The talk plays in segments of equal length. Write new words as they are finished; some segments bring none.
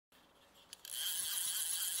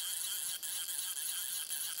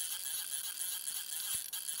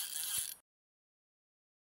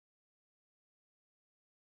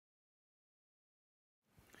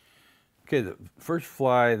Okay, the first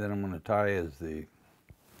fly that I'm going to tie is the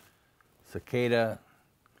Cicada,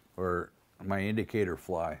 or my indicator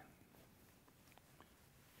fly.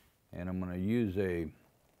 And I'm going to use a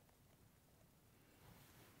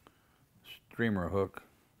streamer hook.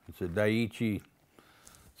 It's a Daiichi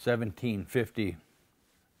 1750,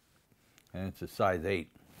 and it's a size 8.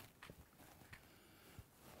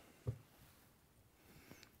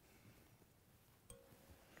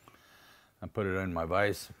 I put it in my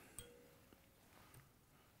vise,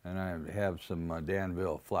 and I have some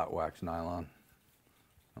Danville flat wax nylon.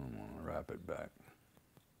 I'm going to wrap it back.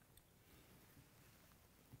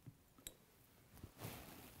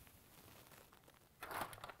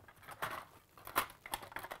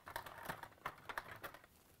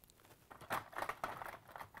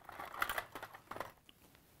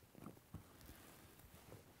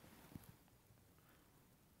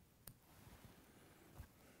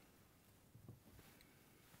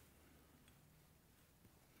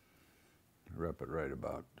 Wrap it right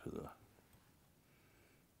about to the,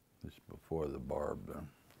 just before the barb there.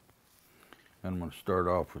 And I'm going to start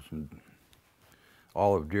off with some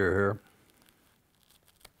olive deer hair.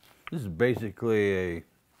 This is basically a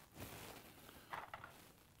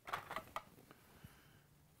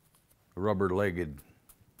rubber-legged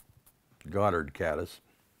Goddard caddis.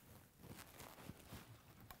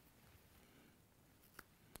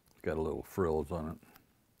 It's got a little frills on it.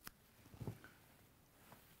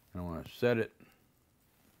 I want to set it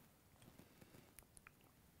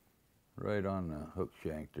right on the hook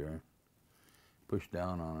shank there. Push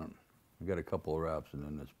down on it. I've got a couple of wraps and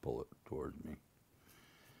then just pull it towards me.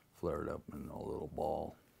 Flare it up in a little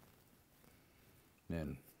ball.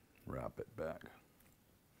 Then wrap it back.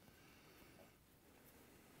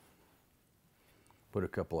 Put a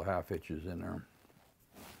couple of half hitches in there.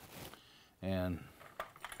 And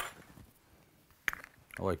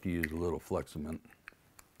I like to use a little Flexament.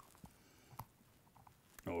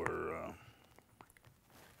 Or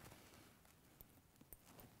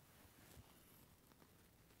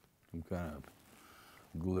some kind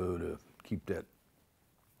of glue to keep that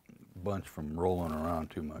bunch from rolling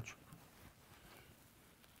around too much.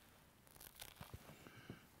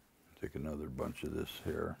 Take another bunch of this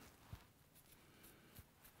here.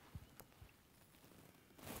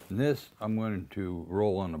 And this I'm going to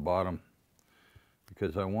roll on the bottom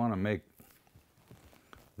because I want to make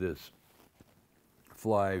this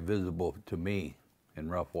fly visible to me in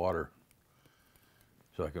rough water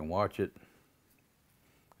so I can watch it.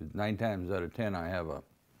 9 times out of 10 I have a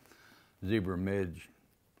zebra midge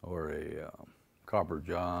or a copper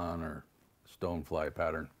john or stonefly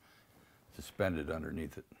pattern suspended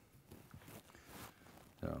underneath it.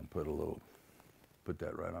 So I'll put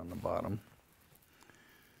that right on the bottom.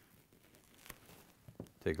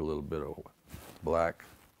 Take a little bit of black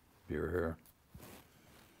deer hair.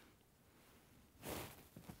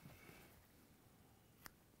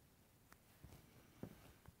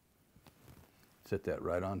 Set that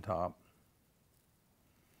right on top.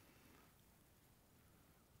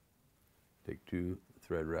 Take 2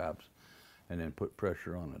 thread wraps and then put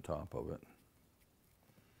pressure on the top of it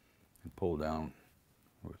and pull down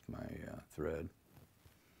with my thread.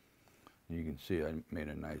 And you can see I made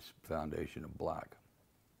a nice foundation of black.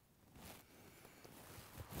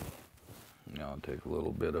 Now I'll take a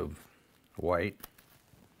little bit of white.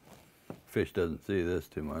 Fish doesn't see this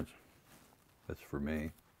too much. That's for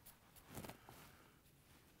me.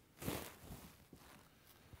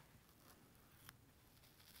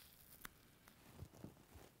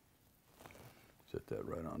 Set that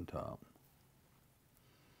right on top.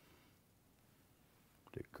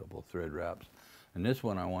 Take a couple of thread wraps. And this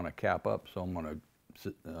one I want to cap up, so I'm going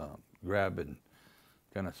to grab and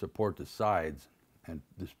kind of support the sides and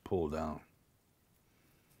just pull down.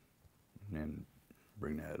 And then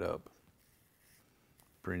bring that up.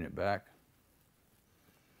 Bring it back.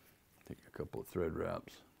 Take a couple of thread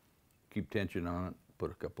wraps. Keep tension on it.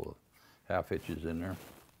 Put a couple of half hitches in there.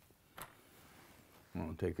 I'm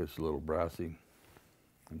going to take this little brassy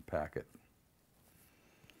and pack it.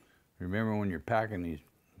 Remember when you're packing these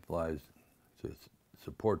flies to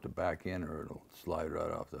support the back end or it'll slide right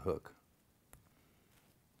off the hook.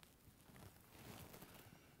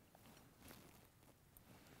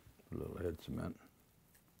 A little head cement.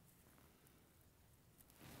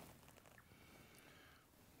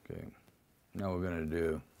 Okay, now we're going to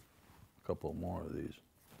do a couple more of these.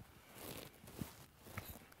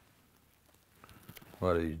 A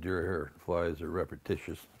lot of these deer hair flies are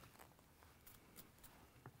repetitious.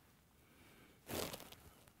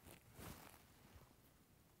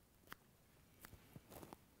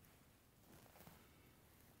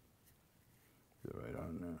 Get right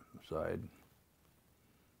on the side.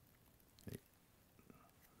 Take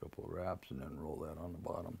a couple of wraps and then roll that on the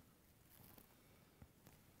bottom.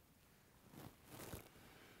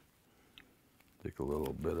 Take a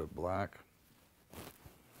little bit of black.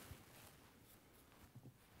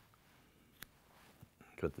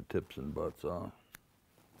 Cut the tips and butts off.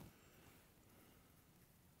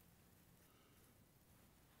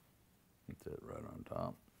 Get that right on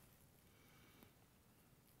top.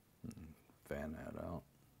 Fan that out.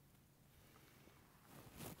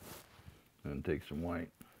 And take some white.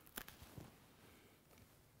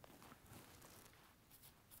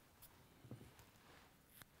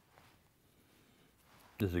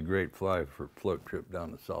 This is a great fly for float trip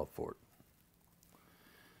down to South Fork.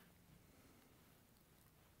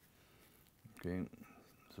 Okay,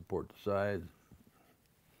 support the sides.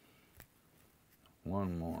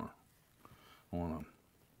 One more. I want to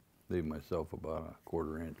leave myself about a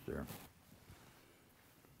 1/4 inch there.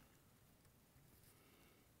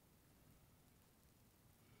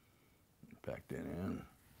 Pack that in.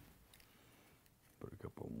 Put a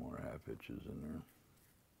couple more 1/2 inches in there.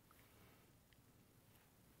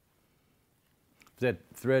 If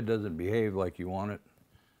that thread doesn't behave like you want it,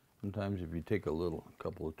 sometimes if you take a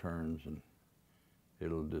couple of turns, and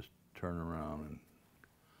it'll just turn around and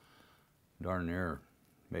darn near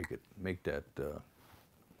make that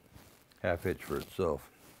 1/2 inch for itself.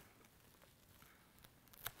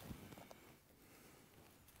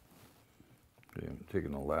 Okay, I'm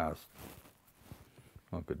taking the last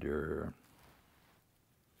hunk of deer here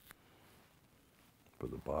for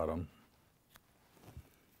the bottom.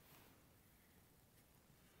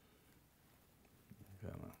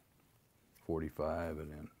 Kind of 45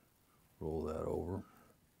 and then roll that over.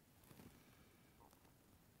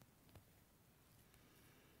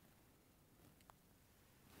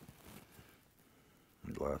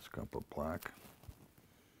 And last cup of black.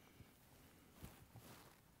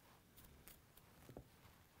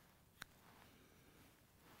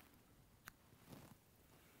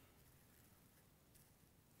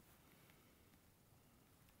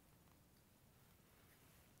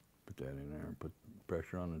 Put that in there and put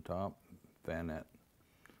pressure on the top, fan that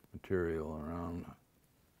material around.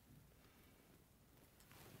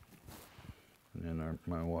 And then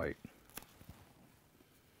my white.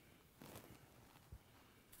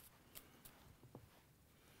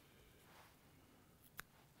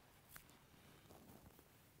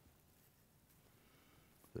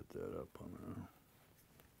 Set that up on there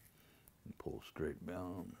and pull straight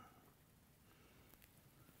down.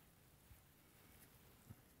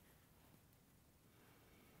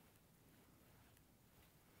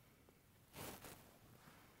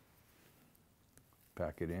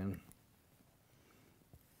 Pack it in.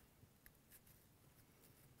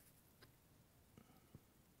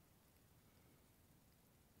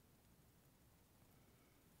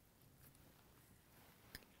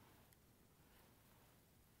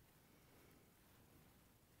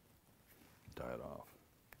 Tie it off.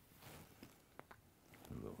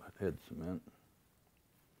 A little head cement.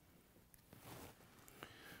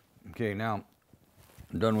 Okay, now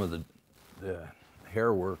I'm done with the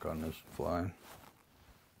hair work on this fly.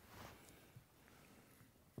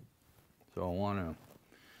 So I want to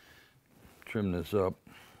trim this up.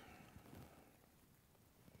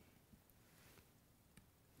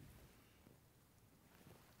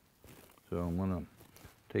 So I'm going to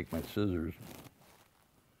take my scissors,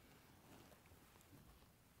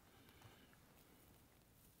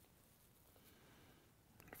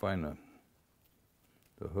 find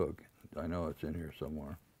the hook. I know it's in here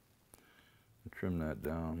somewhere. Trim that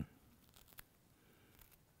down,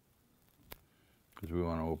 because we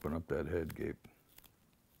want to open up that head gape.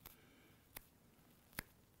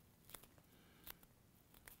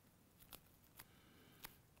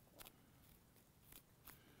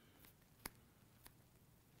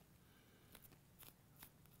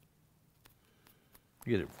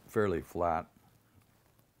 Get it fairly flat,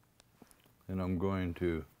 and I'm going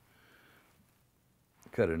to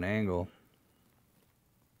cut an angle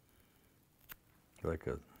like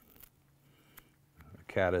a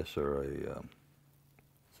caddis or a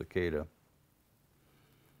cicada.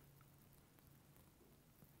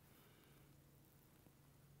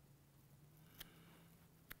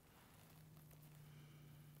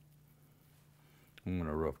 I'm going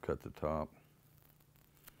to rough cut the top.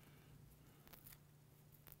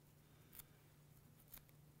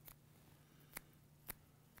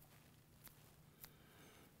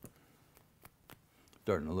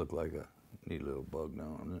 Starting to look like a neat little bug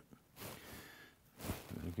now, isn't it?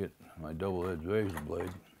 I get my double-edged razor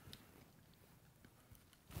blade.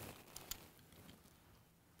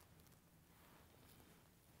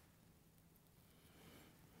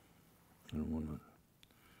 And I'm gonna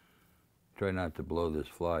try not to blow this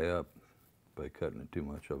fly up by cutting too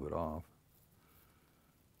much of it off.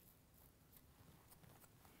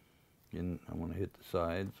 And I want to hit the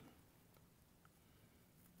sides.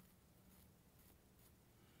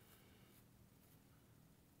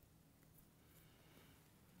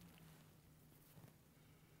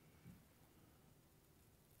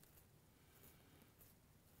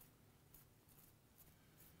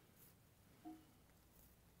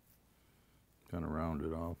 Kind of round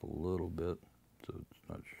it off a little bit so it's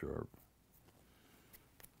not sharp.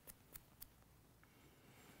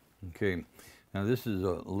 Okay, now this is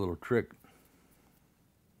a little trick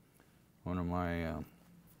one of my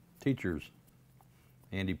teachers,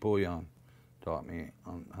 Andy Pouillon, taught me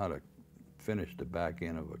on how to finish the back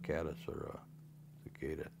end of a caddis or a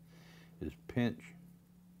cicada, is pinch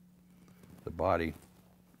the body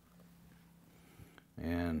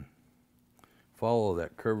and follow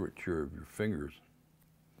that curvature of your fingers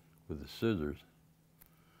with the scissors,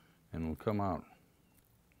 and it'll come out.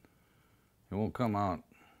 It won't come out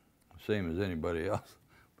the same as anybody else,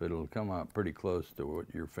 but it'll come out pretty close to what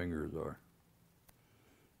your fingers are.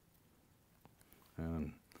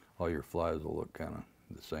 And all your flies will look kind of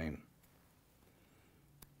the same.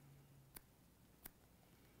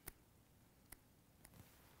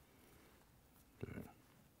 Okay.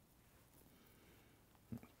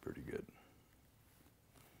 That's pretty good.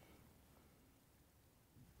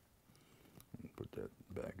 Put that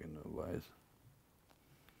back in the vise.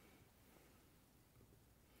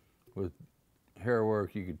 With hair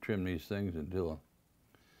work, you can trim these things until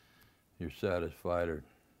you're satisfied. Or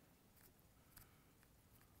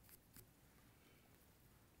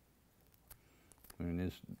I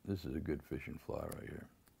mean, this is a good fishing fly right here.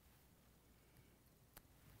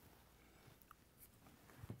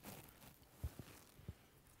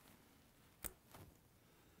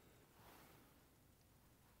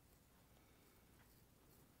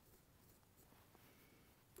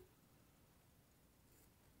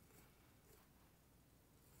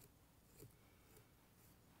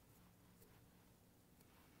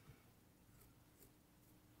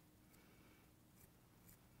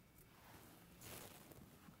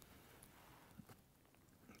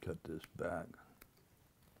 Cut this back.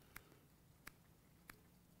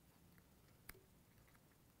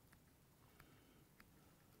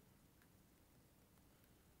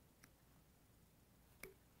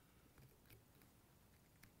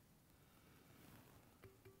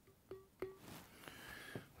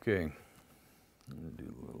 Okay, I'm going to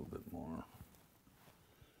do a little bit more.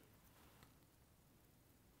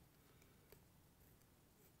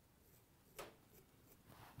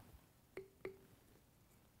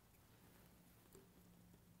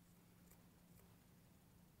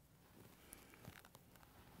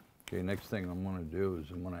 Okay, next thing I'm going to do is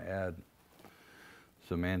I'm going to add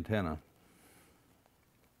some antenna.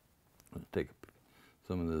 Let's take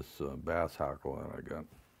some of this bass hackle that I got.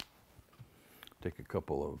 Take a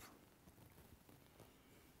couple of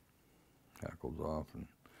hackles off and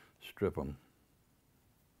strip them.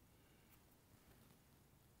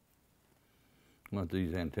 I want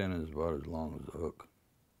these antennas about as long as the hook.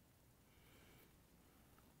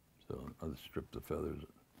 So I'll just strip the feathers,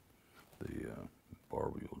 the bar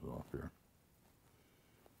wheels off here.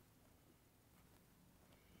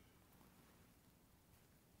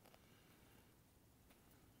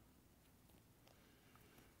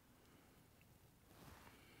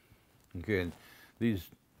 Okay, and these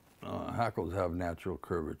hackles have natural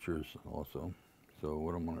curvatures also. So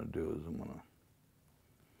what I'm going to do is I'm going to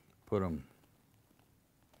put them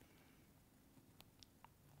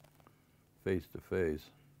face to face,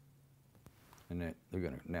 and they're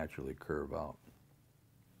going to naturally curve out.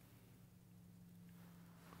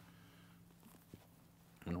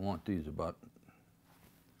 And I want these about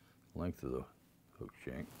the length of the hook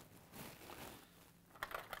shank.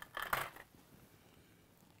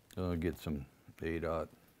 So I'll get some 8/0.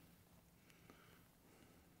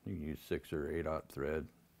 You can use 6 or 8/0 thread.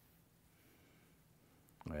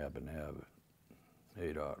 I happen to have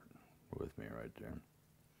 8/0 with me right there.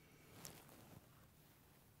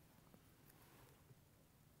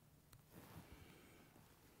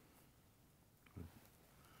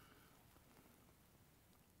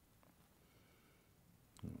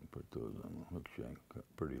 Put those on the hook shank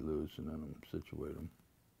pretty loose, and then I'm situate them.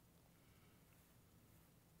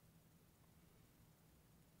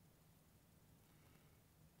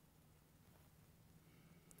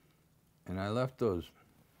 And I left those,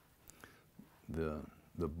 the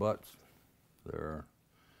butts there.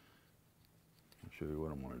 I'll show you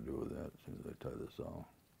what I'm going to do with that as soon as I tie this off.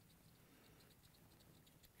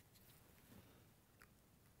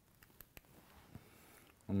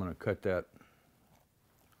 I'm going to cut that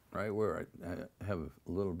right where I have a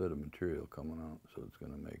little bit of material coming out, so it's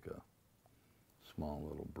going to make a small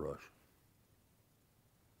little brush.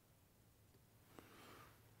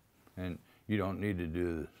 And you don't need to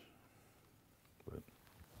do this, but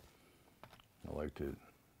I like to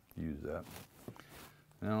use that.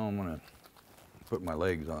 Now I'm going to put my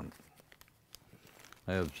legs on.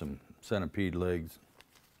 I have some centipede legs.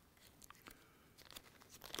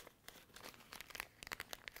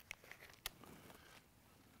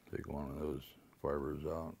 Take one of those fibers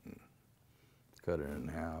out and cut it in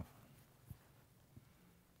half.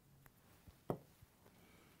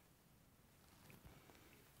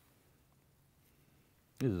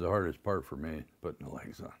 This is the hardest part for me, putting the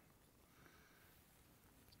legs on.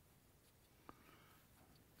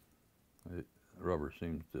 The rubber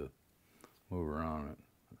seems to move around at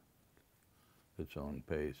its own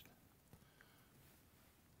pace.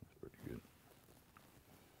 That's pretty good.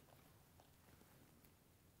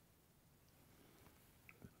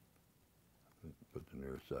 Put the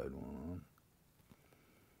near side one on.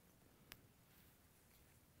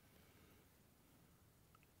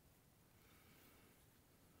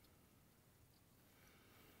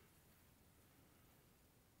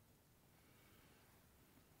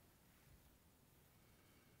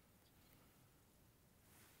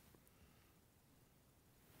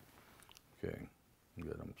 Okay,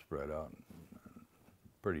 get them spread out in a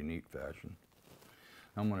pretty neat fashion.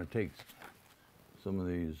 I'm going to take some of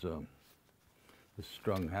these, this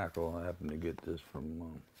strung hackle. I happen to get this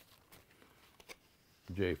from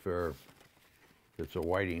Jay Fair. It's a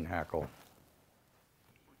whiting hackle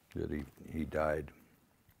that he dyed.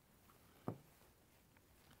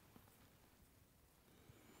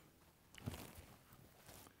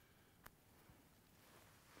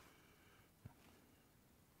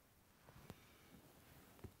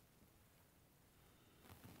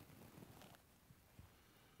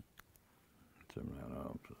 Trim that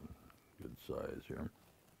up, good size here.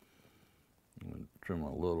 I'm going to trim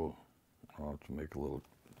a little, I'll have to make a little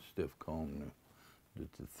stiff comb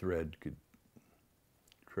that the thread could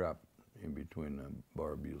trap in between the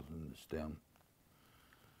barbules and the stem.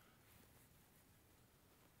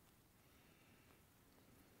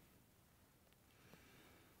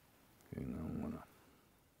 Okay, now I'm going to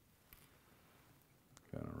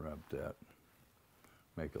kind of wrap that,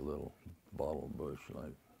 make a little bottle bush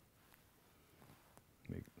like.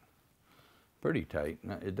 Make pretty tight.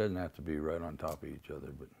 It doesn't have to be right on top of each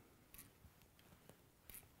other, but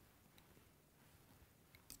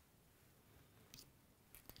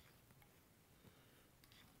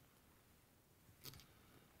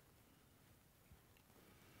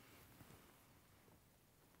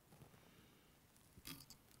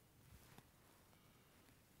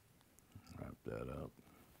wrap that up.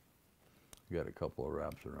 Got a couple of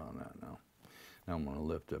wraps around that now. Now I'm going to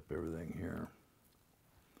lift up everything here.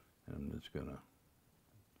 And I'm just going to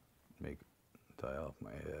tie off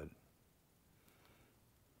my head.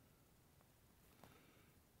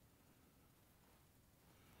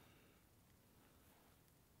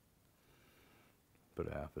 Put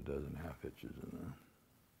a half a dozen half hitches in there.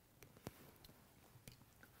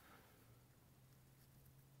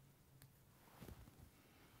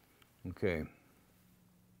 Okay.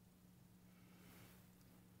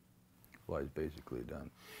 Fly's basically done.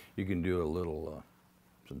 You can do a little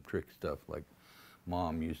some trick stuff like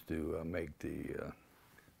Mom used to make the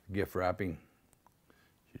gift wrapping.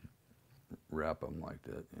 She'd wrap them like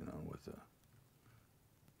that, you know, with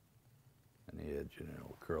an edge, and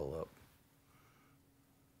it'll curl up.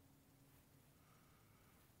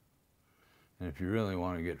 And if you really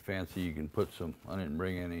want to get fancy, you can put some, I didn't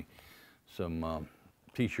bring any, some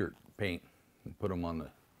t-shirt paint and put them on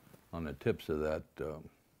the tips of that,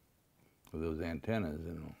 with those antennas,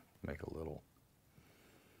 and it'll make a little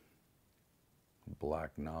black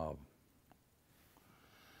knob.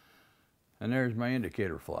 And there's my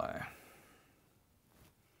indicator fly.